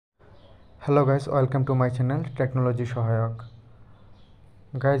Hello guys, welcome to my channel Technology Sahayak.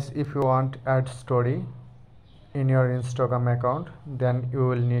 Guys, if you want add story in your Instagram account, then you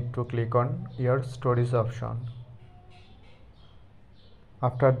will need to click on your stories option.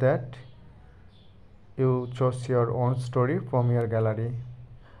 After that, you choose your own story from your gallery.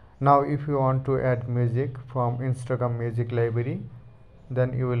 Now if you want to add music from Instagram music library,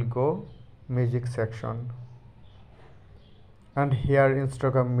 then you will go music section, and here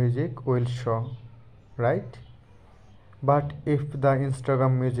Instagram music will show, right? But if the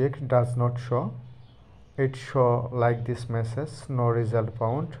Instagram music does not show, it show like this message, no result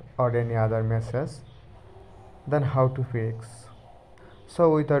found, or any other message, then how to fix?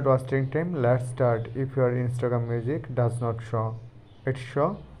 So without wasting time, let's start. If your Instagram music does not show, it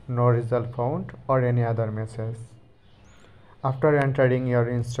show no result found or any other message. After entering your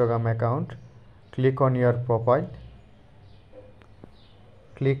Instagram account, click on your profile,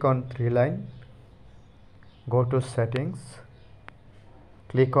 click on three line, go to settings,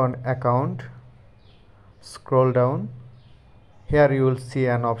 click on account, scroll down. Here you will see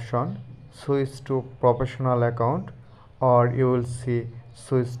an option switch to professional account, or you will see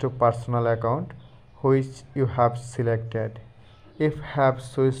switch to personal account, which you have selected. If have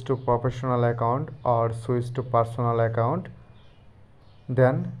switch to professional account or switch to personal account,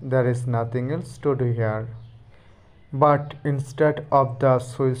 then there is nothing else to do here. But instead of the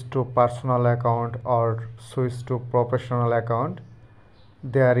switch to personal account or switch to professional account,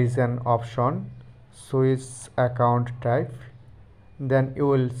 there is an option switch account type. Then you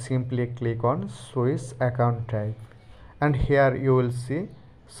will simply click on switch account type, and here you will see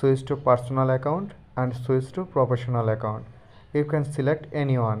switch to personal account and switch to professional account. You can select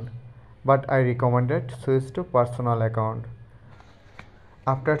any one, but I recommended switch to personal account.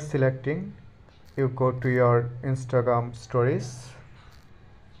 After selecting, you go to your Instagram stories,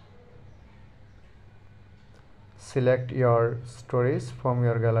 select your stories from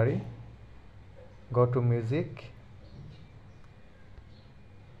your gallery, go to music,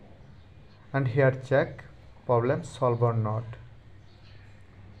 and here check problem solved or not.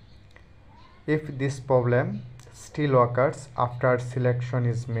 If this problem still occurs after selection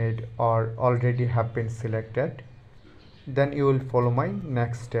is made or already have been selected, then you will follow my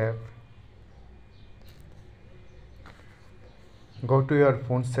next step. Go to your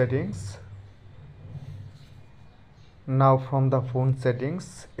phone settings. Now from the phone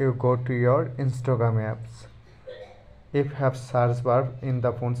settings, you go to your Instagram apps. If you have search bar in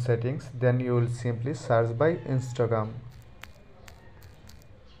the phone settings, then you will simply search by Instagram.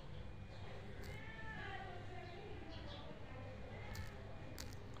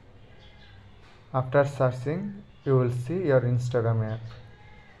 After searching, you will see your Instagram app.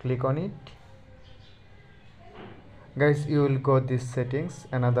 Click on it. Guys, you will go this settings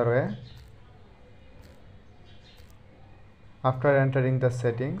another way. After entering the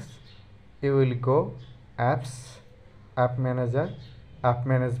settings, you will go apps, app manager, app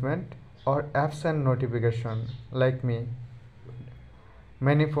management, or apps and notification. Like me,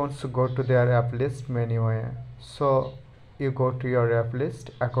 many phones go to their app list many way, so you go to your app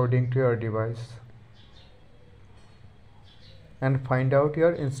list according to your device and find out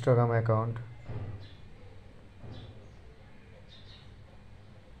your Instagram account.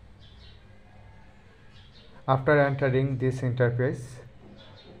 After entering this interface,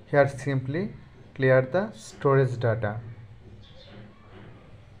 here simply clear the storage data.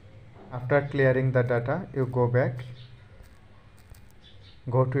 After clearing the data, you go back,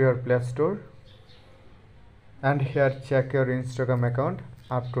 go to your Play Store, and here check your Instagram account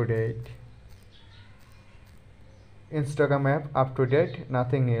up to date. Instagram app up to date,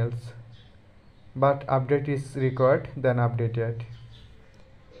 nothing else. But update is required, then update it.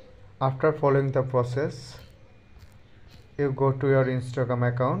 After following the process, you go to your Instagram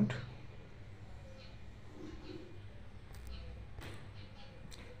account,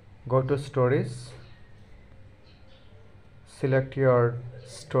 go to stories, select your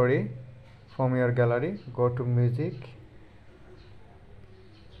story from your gallery, go to music,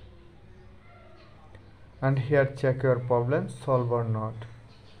 and here check your problem solved or not.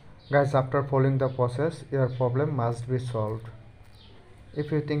 Guys, after following the process, your problem must be solved.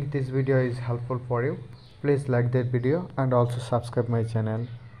 If you think this video is helpful for you, please like that video and also subscribe my channel.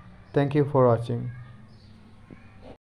 Thank you for watching.